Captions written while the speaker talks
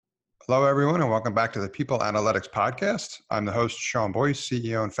Hello, everyone, and welcome back to the People Analytics Podcast. I'm the host, Sean Boyce,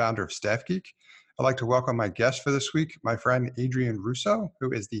 CEO and founder of Staff Geek. I'd like to welcome my guest for this week, my friend Adrian Russo,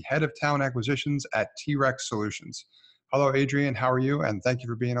 who is the head of talent acquisitions at T-Rex Solutions. Hello, Adrian. How are you? And thank you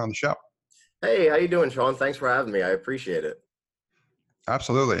for being on the show. Hey, how you doing, Sean? Thanks for having me. I appreciate it.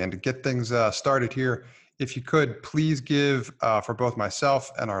 Absolutely. And to get things started here, if you could please give, for both myself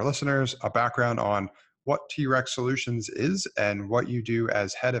and our listeners, a background on what T-Rex Solutions is and what you do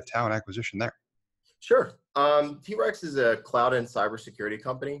as head of talent acquisition there. Sure. T-Rex is a cloud and cybersecurity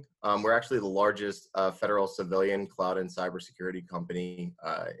company. We're actually the largest federal civilian cloud and cybersecurity company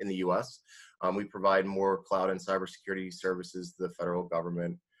in the U.S. We provide more cloud and cybersecurity services to the federal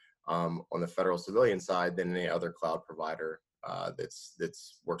government on the federal civilian side than any other cloud provider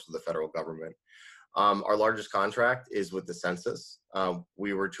that's works with the federal government. Our largest contract is with the census.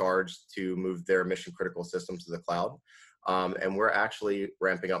 We were charged to move their mission critical systems to the cloud. And we're actually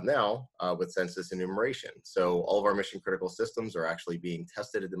ramping up now with census enumeration. So all of our mission critical systems are actually being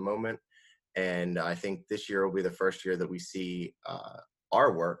tested at the moment. And I think this year will be the first year that we see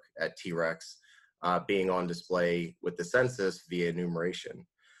our work at T-Rex being on display with the census via enumeration.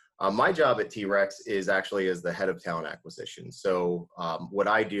 My job at T-Rex is actually as the head of talent acquisition. So what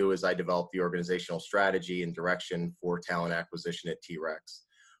I do is I develop the organizational strategy and direction for talent acquisition at T-Rex.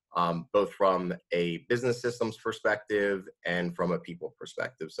 Both from a business systems perspective and from a people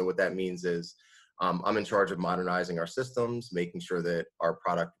perspective. So what that means is I'm in charge of modernizing our systems, making sure that our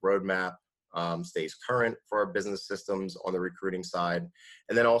product roadmap stays current for our business systems on the recruiting side,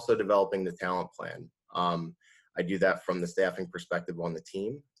 and then also developing the talent plan. I do that from the staffing perspective on the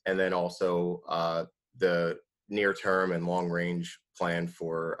team, and then also the near-term and long-range plan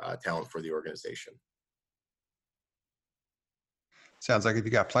for talent for the organization. Sounds like you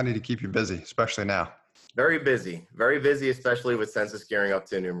got plenty to keep you busy, especially now. Very busy, especially with census gearing up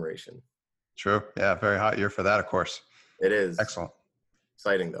to enumeration. True. Yeah, very hot year for that, of course. It is. Excellent.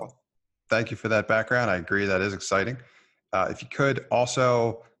 Exciting, though. Thank you for that background. I agree that is exciting. If you could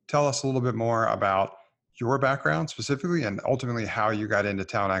also tell us a little bit more about your background specifically and ultimately how you got into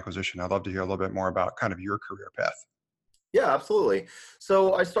talent acquisition. I'd love to hear a little bit more about kind of your career path. Yeah, absolutely.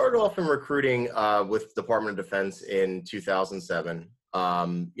 So I started off in recruiting with Department of Defense in 2007.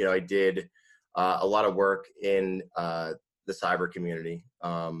 I did a lot of work in the cyber community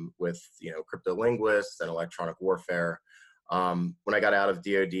with, crypto linguists and electronic warfare. When I got out of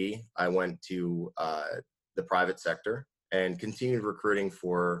DoD, I went to the private sector and continued recruiting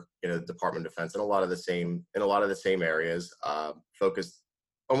for, the Department of Defense in a lot of the same areas, focused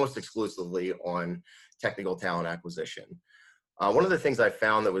almost exclusively on technical talent acquisition. One of the things I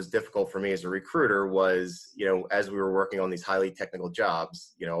found that was difficult for me as a recruiter was, as we were working on these highly technical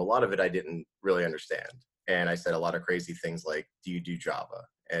jobs, a lot of it I didn't really understand. And I said a lot of crazy things like, do you do Java?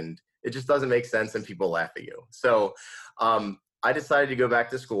 And it just doesn't make sense and people laugh at you. So I decided to go back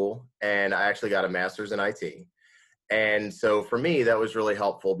to school and I actually got a master's in IT. And so for me, that was really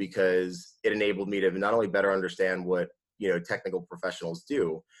helpful because it enabled me to not only better understand what, technical professionals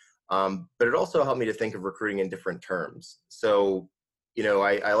do, but it also helped me to think of recruiting in different terms. So,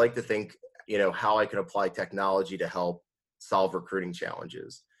 I like to think, how I could apply technology to help solve recruiting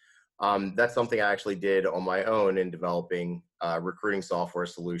challenges. That's something I actually did on my own in developing recruiting software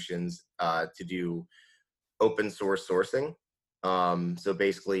solutions to do open source sourcing. So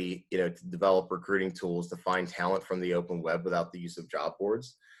basically, to develop recruiting tools to find talent from the open web without the use of job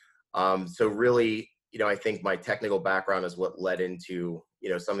boards. So really, I think my technical background is what led into,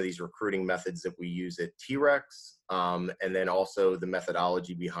 some of these recruiting methods that we use at T-Rex, and then also the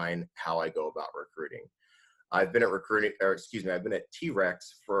methodology behind how I go about recruiting. I've been at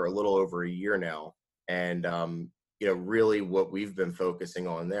T-Rex for a little over a year now. And, really what we've been focusing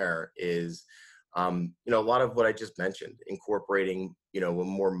on there is, a lot of what I just mentioned, incorporating, a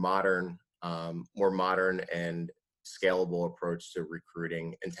more modern and scalable approach to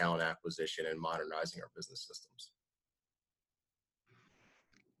recruiting and talent acquisition and modernizing our business systems.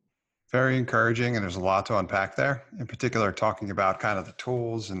 Very encouraging, and there's a lot to unpack there. In particular, talking about kind of the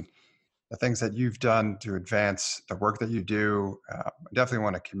tools and the things that you've done to advance the work that you do. I definitely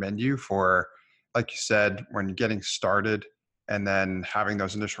want to commend you for, like you said, when getting started and then having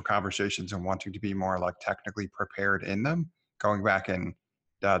those initial conversations and wanting to be more like technically prepared in them, going back and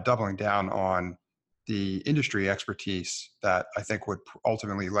doubling down on the industry expertise that I think would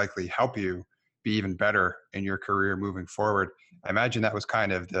ultimately likely help you be even better in your career moving forward. I imagine that was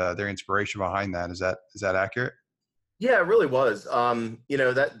kind of their inspiration behind that. Is that accurate? Yeah, it really was.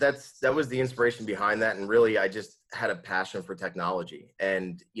 That was the inspiration behind that. And really, I just had a passion for technology.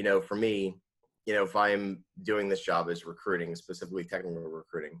 And, for me, if I'm doing this job as recruiting, specifically technical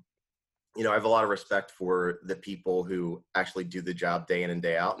recruiting, I have a lot of respect for the people who actually do the job day in and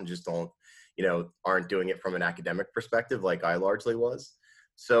day out and just don't, aren't doing it from an academic perspective like I largely was.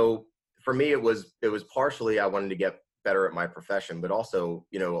 So for me, it was partially I wanted to get better at my profession, but also,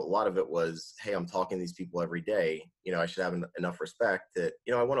 a lot of it was, hey, I'm talking to these people every day. I should have enough respect that,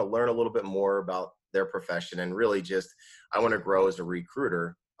 I want to learn a little bit more about their profession, and really just I want to grow as a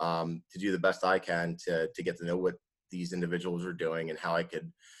recruiter, to do the best I can to get to know what these individuals are doing and how I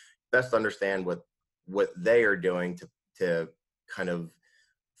could best understand what they are doing to kind of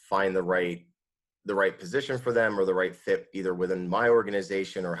find the right position for them, or the right fit either within my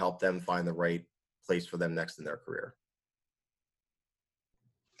organization, or help them find the right place for them next in their career.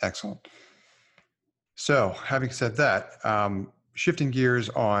 Excellent. So, having said that, shifting gears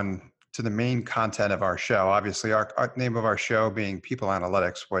on to the main content of our show, obviously, our name of our show being People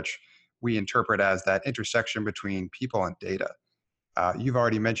Analytics, which we interpret as that intersection between people and data. You've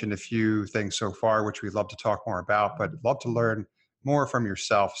already mentioned a few things so far, which we'd love to talk more about, but love to learn more from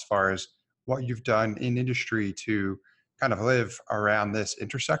yourself as far as what you've done in industry to kind of live around this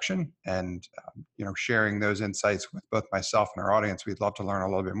intersection, and sharing those insights with both myself and our audience. We'd love to learn a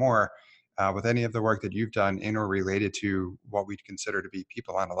little bit more with any of the work that you've done in or related to what we'd consider to be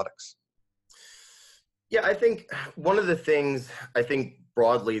people analytics. Yeah, I think one of the things I think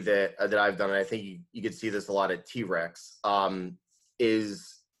broadly that I've done, and I think you could see this a lot at T-Rex,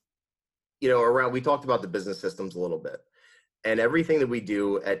 is around, we talked about the business systems a little bit, and everything that we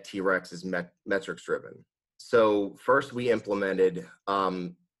do at T-Rex is metrics driven. So first we implemented, I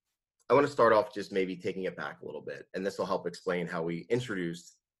want to start off just maybe taking it back a little bit, and this will help explain how we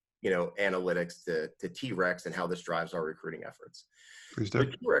introduced, analytics to T-Rex and how this drives our recruiting efforts. Please So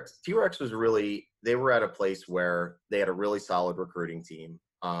do. T-Rex was really, they were at a place where they had a really solid recruiting team.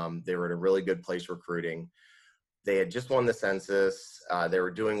 They were at a really good place recruiting. They had just won the census. They were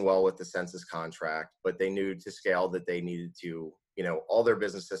doing well with the census contract, but they knew to scale that they needed to, all their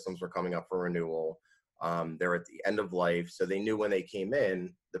business systems were coming up for renewal. They're at the end of life. So they knew when they came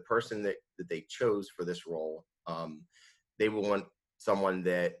in, the person that they chose for this role, they would want someone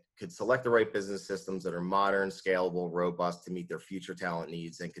that could select the right business systems that are modern, scalable, robust to meet their future talent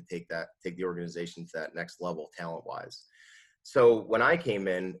needs, and could take the organization to that next level talent wise. So when I came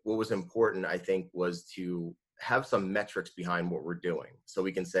in, what was important, I think, was to have some metrics behind what we're doing. So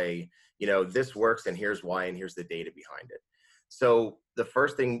we can say, this works and here's why, and here's the data behind it. So the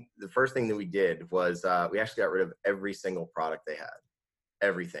first thing that we did was we actually got rid of every single product they had.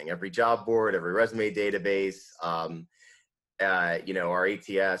 Everything, every job board, every resume database, our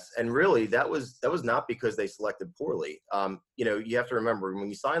ATS. And really that was not because they selected poorly. You have to remember, when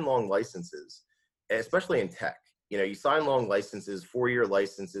you sign long licenses, especially in tech, you sign long licenses, 4-year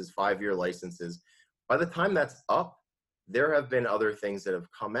licenses, 5-year licenses. By the time that's up, there have been other things that have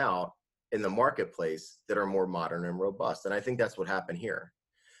come out in the marketplace that are more modern and robust. And I think that's what happened here.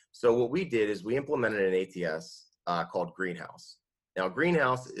 So what we did is we implemented an ATS called Greenhouse. Now,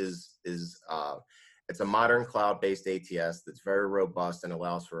 Greenhouse is it's a modern cloud-based ATS that's very robust and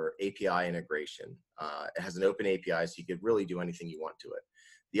allows for API integration. It has an open API, so you could really do anything you want to it.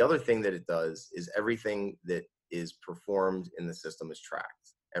 The other thing that it does is everything that is performed in the system is tracked.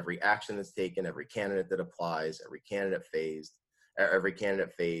 Every action that's taken, every candidate that applies, every candidate phase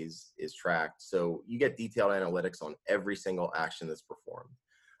is tracked. So you get detailed analytics on every single action that's performed.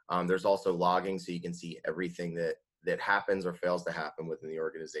 There's also logging, so you can see everything that happens or fails to happen within the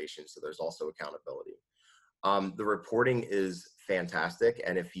organization. So there's also accountability. The reporting is fantastic.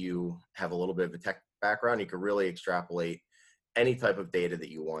 And if you have a little bit of a tech background, you can really extrapolate any type of data that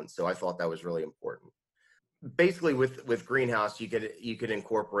you want. So I thought that was really important. Basically with Greenhouse, you could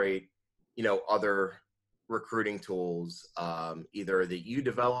incorporate, other recruiting tools, either that you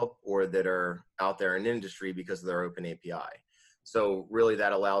develop or that are out there in industry because of their open API. So really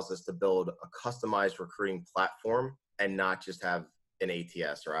that allows us to build a customized recruiting platform and not just have an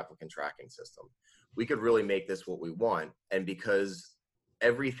ATS or applicant tracking system. We could really make this what we want. And because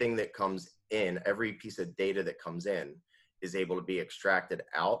everything that comes in, every piece of data that comes in is able to be extracted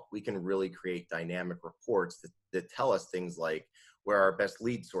out, we can really create dynamic reports that tell us things like where our best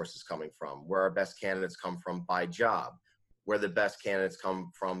lead source is coming from, where our best candidates come from by job, where the best candidates come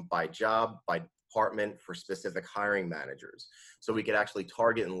from by job, by department, for specific hiring managers. So we could actually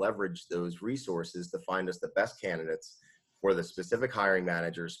target and leverage those resources to find us the best candidates for the specific hiring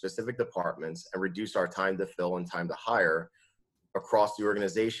managers, specific departments, and reduce our time to fill and time to hire across the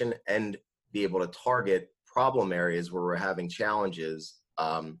organization, and be able to target problem areas where we're having challenges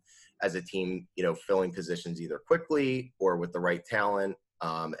as a team, filling positions either quickly or with the right talent,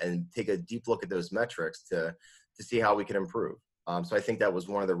 and take a deep look at those metrics to see how we can improve. So I think that was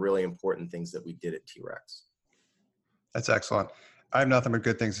one of the really important things that we did at T-Rex. That's excellent. I have nothing but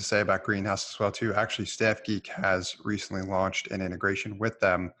good things to say about Greenhouse as well too. Actually, Staff Geek has recently launched an integration with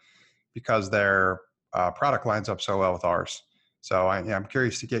them because their product lines up so well with ours. So I'm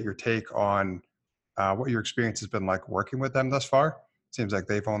curious to get your take on what your experience has been like working with them thus far. Seems like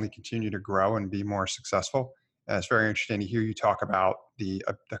they've only continued to grow and be more successful. And it's very interesting to hear you talk about the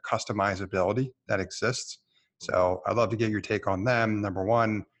customizability that exists. So I'd love to get your take on them, number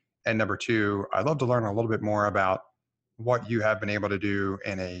one. And number two, I'd love to learn a little bit more about what you have been able to do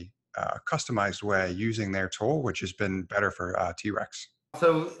in a customized way using their tool, which has been better for T-Rex.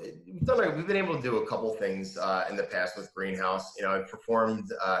 So we've been able to do a couple things in the past with Greenhouse. You know, I've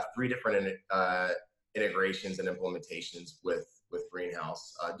performed 3 different integrations and implementations with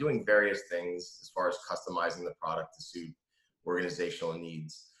Greenhouse, doing various things as far as customizing the product to suit organizational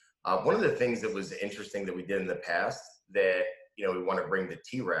needs. One of the things that was interesting that we did in the past that we want to bring to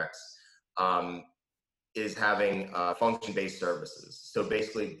T-Rex is having function-based services. So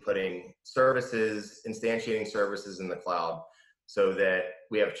basically putting services, instantiating services in the cloud so that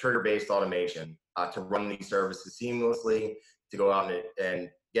we have trigger-based automation to run these services seamlessly, to go out and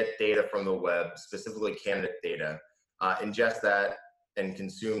get data from the web, specifically candidate data, ingest that and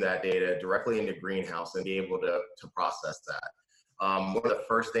consume that data directly into Greenhouse and be able to process that. One of the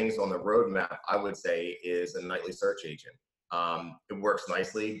first things on the roadmap, I would say, is a nightly search agent. It works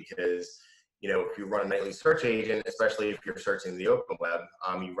nicely because if you run a nightly search agent, especially if you're searching the open web,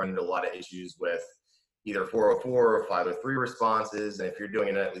 you run into a lot of issues with either 404 or 503 responses. And if you're doing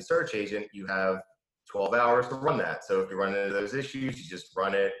a nightly search agent, you have 12 hours to run that. So if you run into those issues, you just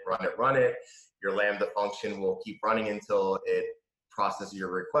run it. Your Lambda function will keep running until it processes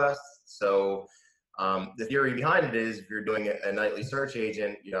your request. So the theory behind it is if you're doing a nightly search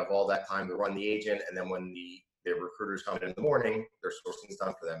agent, you have all that time to run the agent. And then when the recruiters come in the morning, their sourcing is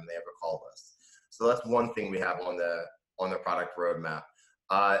done for them and they have a call list. So that's one thing we have on the product roadmap.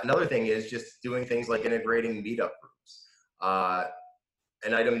 Another thing is just doing things like integrating meetup groups.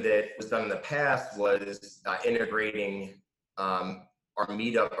 An item that was done in the past was integrating our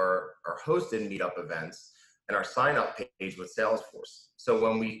meetup, our hosted meetup events and our sign up page with Salesforce. So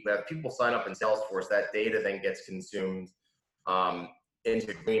when we have people sign up in Salesforce, that data then gets consumed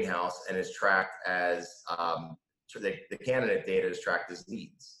into Greenhouse and is tracked as the candidate data is tracked as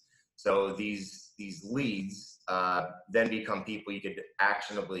leads. So these leads then become people you could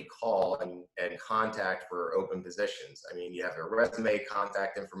actionably call and contact for open positions. I mean, you have your resume,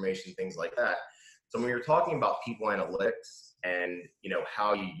 contact information, things like that. So when you're talking about people analytics and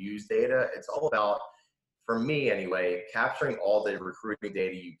how you use data, it's all about, for me anyway, capturing all the recruiting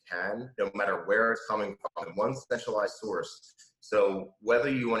data you can, no matter where it's coming from, in one centralized source. So whether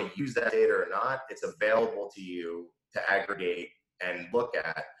you want to use that data or not, it's available to you to aggregate and look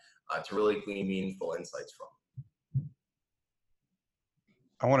at to really glean meaningful insights from.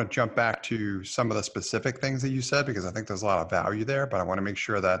 I want to jump back to some of the specific things that you said because I think there's a lot of value there, but I want to make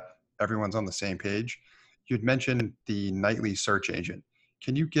sure that everyone's on the same page. You'd mentioned the nightly search agent.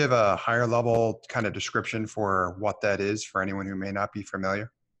 Can you give a higher level kind of description for what that is for anyone who may not be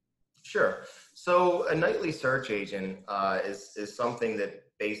familiar? Sure. So a nightly search agent is something that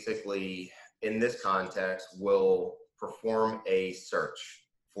basically, in this context, will perform a search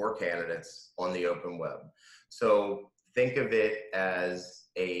for candidates on the open web. So think of it as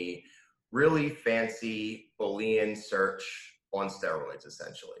a really fancy Boolean search on steroids,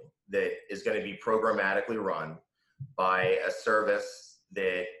 essentially, that is going to be programmatically run by a service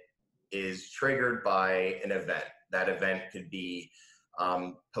that is triggered by an event. That event could be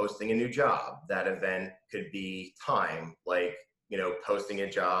posting a new job. That event could be time, like posting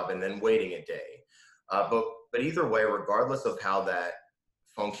a job and then waiting a day. But either way, regardless of how that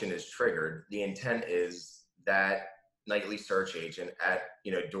function is triggered, the intent is that nightly search agent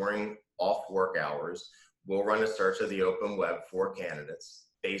during off work hours will run a search of the open web for candidates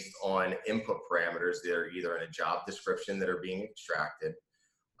based on input parameters that are either in a job description that are being extracted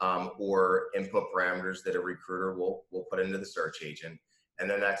or input parameters that a recruiter will put into the search agent. And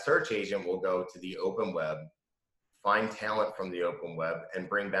then that search agent will go to the open web, find talent from the open web, and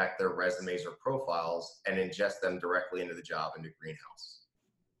bring back their resumes or profiles and ingest them directly into the job into Greenhouse.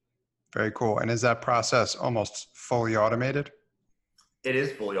 Very cool. And is that process almost fully automated? It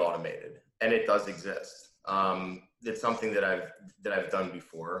is fully automated, and it does exist. It's something that I've done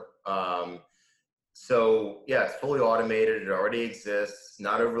before. So yeah, it's fully automated. It already exists.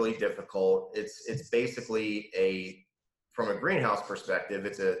 Not overly difficult. It's basically from a Greenhouse perspective,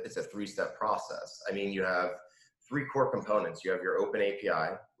 it's a 3-step process. I mean, you have 3 core components. You have your open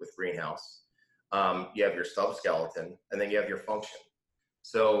API with Greenhouse. You have your subskeleton, and then you have your function.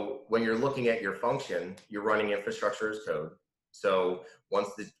 So when you're looking at your function, you're running infrastructure as code. So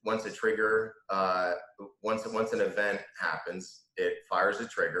once a trigger, once an event happens, it fires a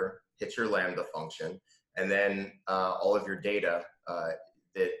trigger, hits your Lambda function, and then all of your data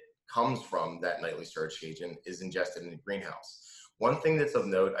that comes from that nightly search agent is ingested in the greenhouse. One thing that's of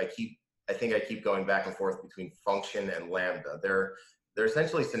note, I think I keep going back and forth between function and Lambda. They're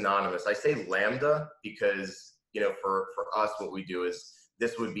essentially synonymous. I say Lambda because, for us, what we do is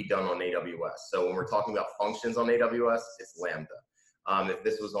this would be done on AWS. So when we're talking about functions on AWS, it's Lambda. If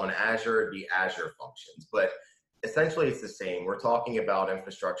this was on Azure, it'd be Azure functions. But essentially, it's the same. We're talking about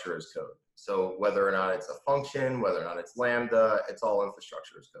infrastructure as code. So whether or not it's a function, whether or not it's Lambda, it's all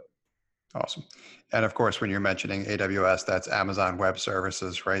infrastructure as code. Awesome. And of course, when you're mentioning AWS, that's Amazon Web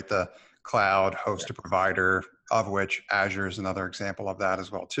Services, right? The cloud hosted provider, of which Azure is another example of that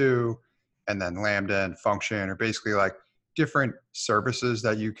as well too. And then Lambda and Function are basically like different services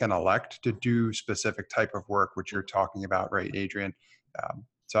that you can elect to do specific type of work, which you're talking about, right, Adrian?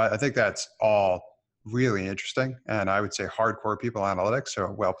 So I think that's all really interesting. And I would say hardcore people analytics,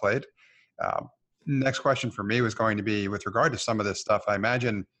 so well played. Um, Next question for me was going to be with regard to some of this stuff. I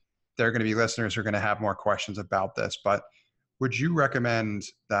imagine there are going to be listeners who are going to have more questions about this, but would you recommend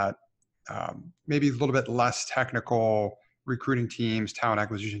that maybe a little bit less technical recruiting teams, talent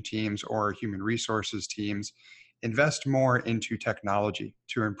acquisition teams, or human resources teams invest more into technology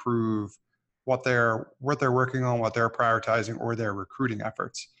to improve what they're working on, what they're prioritizing, or their recruiting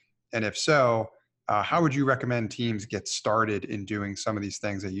efforts? And if so, how would you recommend teams get started in doing some of these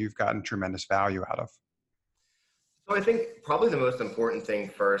things that you've gotten tremendous value out of? So I think probably the most important thing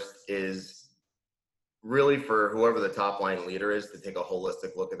first is really for whoever the top line leader is to take a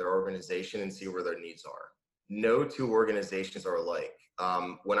holistic look at their organization and see where their needs are. No two organizations are alike.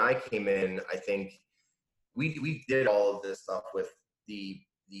 When I came in, I think we did all of this stuff with the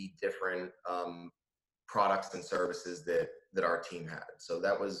different products and services that our team had. So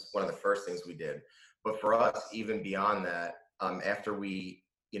that was one of the first things we did. But for us, even beyond that, after we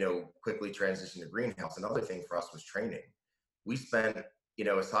quickly transitioned to Greenhouse, another thing for us was training. We spent,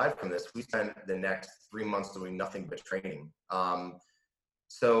 aside from this, we spent the next 3 months doing nothing but training.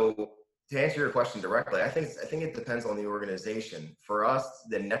 So to answer your question directly, I think it depends on the organization. For us,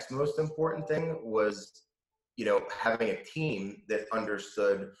 the next most important thing was, having a team that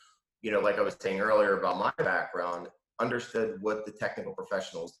understood, like I was saying earlier about my background, understood what the technical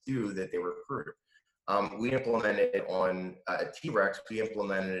professionals do that they recruit. We implemented on T-Rex, we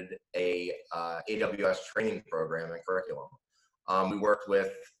implemented a AWS training program and curriculum. We worked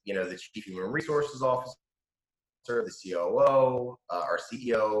with, the Chief Human Resources Officer, the COO, our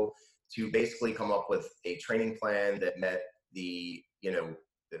CEO, to basically come up with a training plan that met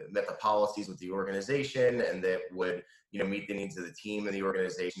met the policies with the organization and that would, meet the needs of the team and the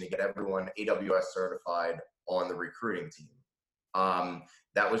organization to get everyone AWS certified on the recruiting team.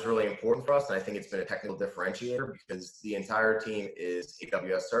 That was really important for us, and I think it's been a technical differentiator because the entire team is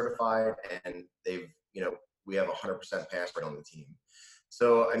AWS certified, and we have 100% pass rate on the team.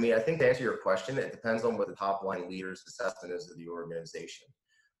 So, I think to answer your question, it depends on what the top line leader's assessment is of the organization.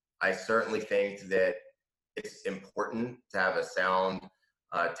 I certainly think that it's important to have a sound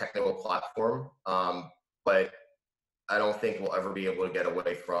technical platform, but I don't think we'll ever be able to get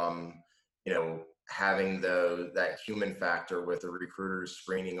away from, having that human factor with the recruiters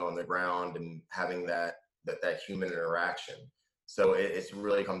screening on the ground and having that human interaction. So it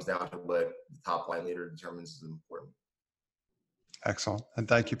really comes down to what the top line leader determines is important. Excellent. And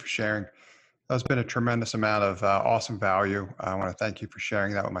thank you for sharing. That's been a tremendous amount of awesome value. I want to thank you for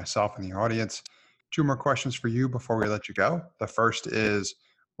sharing that with myself and the audience. Two more questions for you before we let you go. The first is,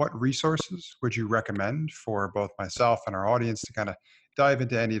 what resources would you recommend for both myself and our audience to kind of dive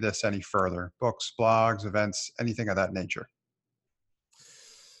into any of this any further? Books, blogs, events, anything of that nature?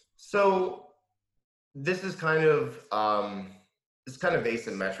 So this is kind of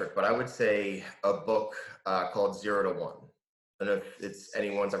asymmetric, but I would say a book called 0 to 1. I don't know if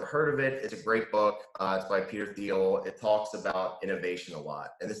anyone's ever heard of it. It's a great book. It's by Peter Thiel. It talks about innovation a lot,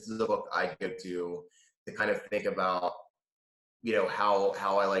 and this is a book I go to kind of think about,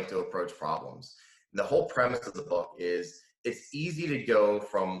 how I like to approach problems. And the whole premise of the book is it's easy to go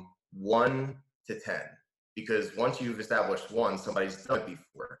from 1 to 10 because once you've established 1, somebody's done it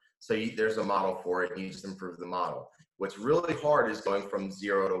before. So there's a model for it, and you just improve the model. What's really hard is going from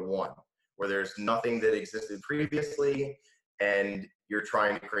 0 to 1, where there's nothing that existed previously, and you're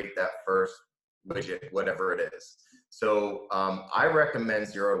trying to create that first widget, whatever it is. So I recommend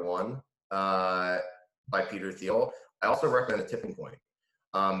 0 to 1 by Peter Thiel. I also recommend A Tipping Point.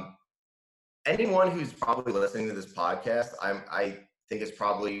 anyone who's probably listening to this podcast, I think is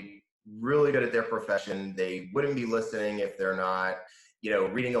probably really good at their profession. They wouldn't be listening if they're not,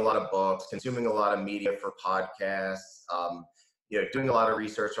 reading a lot of books, consuming a lot of media for podcasts, doing a lot of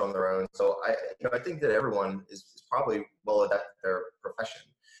research on their own. So I think that everyone is probably well adept at their profession.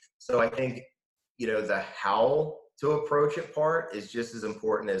 So I think, the how to approach it part is just as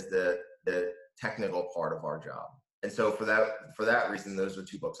important as the technical part of our job. And so for that reason, those are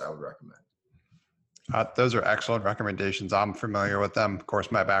two books I would recommend. Those are excellent recommendations. I'm familiar with them. Of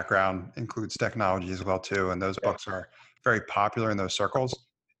course, my background includes technology as well too, and those Yeah. books are very popular in those circles.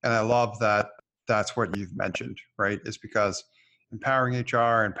 And I love that that's what you've mentioned, right? Is because empowering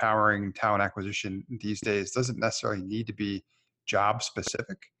HR, empowering talent acquisition these days doesn't necessarily need to be job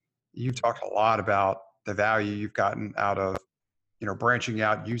specific. You've talked a lot about the value you've gotten out of, branching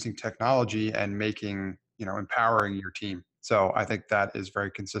out using technology and making, empowering your team. So I think that is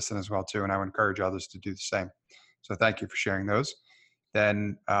very consistent as well too, and I would encourage others to do the same. So thank you for sharing those.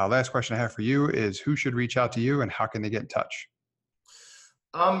 Then last question I have for you is, who should reach out to you and how can they get in touch?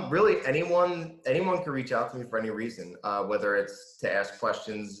 Really, anyone can reach out to me for any reason, whether it's to ask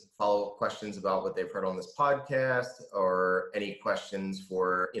questions, follow-up questions about what they've heard on this podcast, or any questions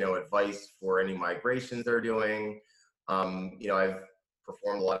for advice for any migrations they're doing. I've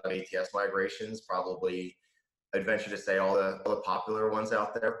performed a lot of ATS migrations, probably I'd venture to say all the popular ones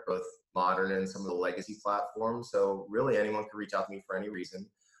out there, both modern and some of the legacy platforms. So really, anyone can reach out to me for any reason.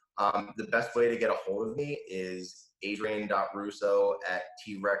 The best way to get a hold of me is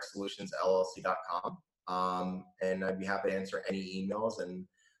adrian.russo@trexsolutionsllc.com. And I'd be happy to answer any emails and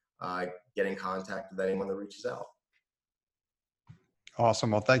get in contact with anyone that reaches out.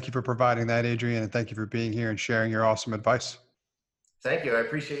 Awesome. Well, thank you for providing that, Adrian, and thank you for being here and sharing your awesome advice. Thank you. I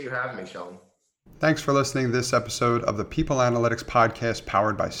appreciate you having me, Sean. Thanks for listening to this episode of the People Analytics Podcast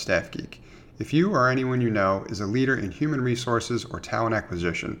powered by Staff Geek. If you or anyone you know is a leader in human resources or talent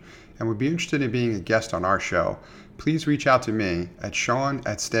acquisition and would be interested in being a guest on our show, please reach out to me at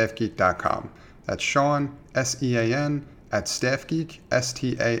Sean@staffgeek.com. That's Sean, SEAN, at staffgeek,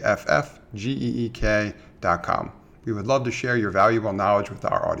 STAFFGEEK.com. We would love to share your valuable knowledge with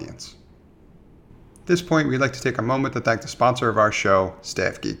our audience. At this point, we'd like to take a moment to thank the sponsor of our show,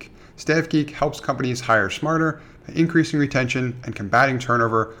 Staff Geek. Staff Geek helps companies hire smarter by increasing retention and combating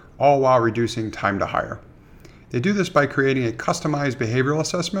turnover, all while reducing time to hire. They do this by creating a customized behavioral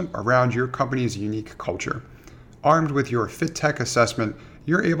assessment around your company's unique culture. Armed with your Fit Tech assessment,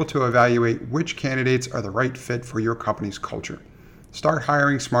 you're able to evaluate which candidates are the right fit for your company's culture. Start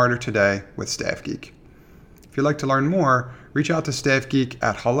hiring smarter today with Staff Geek. If you'd like to learn more, reach out to Staff Geek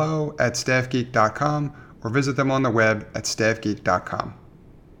at hello@staffgeek.com or visit them on the web at staffgeek.com.